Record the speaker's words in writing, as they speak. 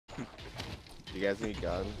You guys need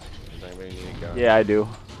guns? Does anybody need a gun? Yeah, I do.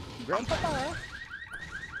 Grandpa.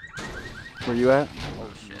 Where you at? Oh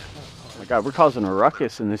shit. Oh my god, we're causing a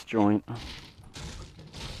ruckus in this joint.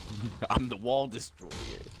 I'm the wall destroyer.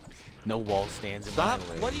 No wall stands in my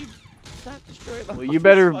way. What do you? Stop destroying the Well, you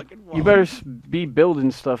better be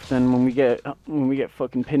building stuff then when we get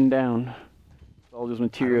fucking pinned down. All those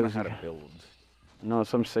materials. I don't know how to build. No,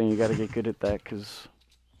 so I'm saying you gotta get good at that, cause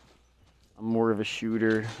I'm more of a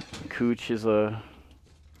shooter. Cooch is a...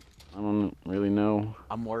 I don't really know.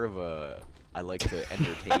 I'm more of a... I like to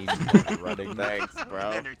entertain running. Thanks,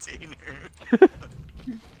 bro. Entertainer.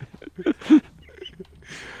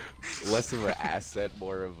 Less of an asset,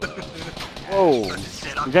 more of a... Whoa!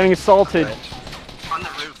 Shit, We're getting assaulted. on the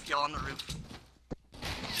roof, y'all on the roof.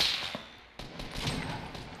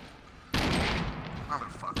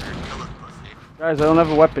 Motherfucker, kill this pussy. Guys, I don't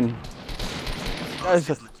have a weapon. Guys,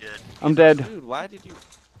 Pussy's legit. I'm dead. Dude, why did you?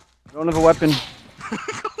 I don't have a weapon.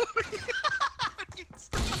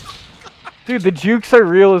 Dude, the jukes are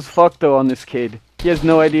real as fuck though on this kid. He has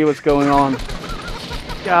no idea what's going on.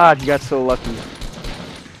 God, you got so lucky.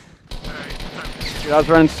 Dude, I was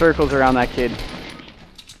running circles around that kid.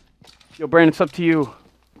 Yo, Brandon, it's up to you.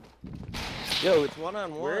 Yo, it's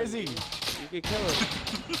one-on-one. Where is he? You can kill him.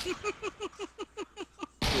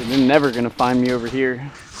 Dude, they're never gonna find me over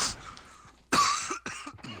here.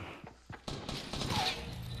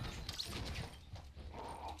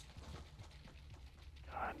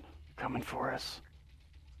 God, coming for us.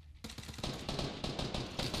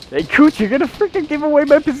 Hey, Cooch, you're gonna freaking give away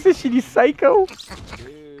my position, you psycho!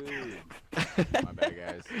 Dude. My bad,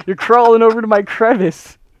 guys. You're crawling over to my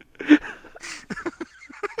crevice.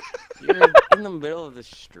 You're in the middle of the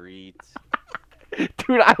street.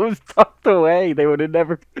 Dude, I was tucked away. They would have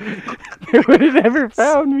never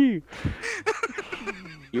found me.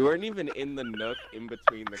 You weren't even in the nook in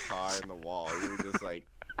between the car and the wall. You were just like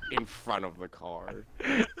in front of the car.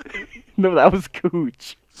 No, that was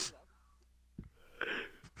Cooch.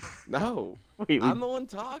 No, Wait, I'm the one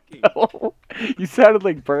talking. oh, you sounded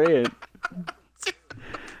like Brand.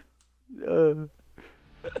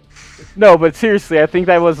 No, but seriously, I think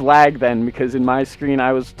that was lag then, because in my screen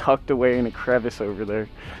I was tucked away in a crevice over there.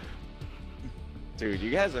 Dude,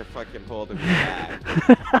 you guys are fucking holding me back.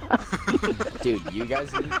 Dude, you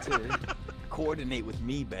guys need to coordinate with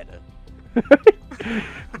me better.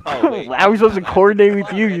 Oh, wait. How are we supposed to coordinate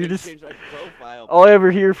with you? I You're didn't just... change my profile. All I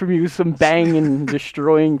ever hear from you is some banging and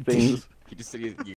destroying things. You just said you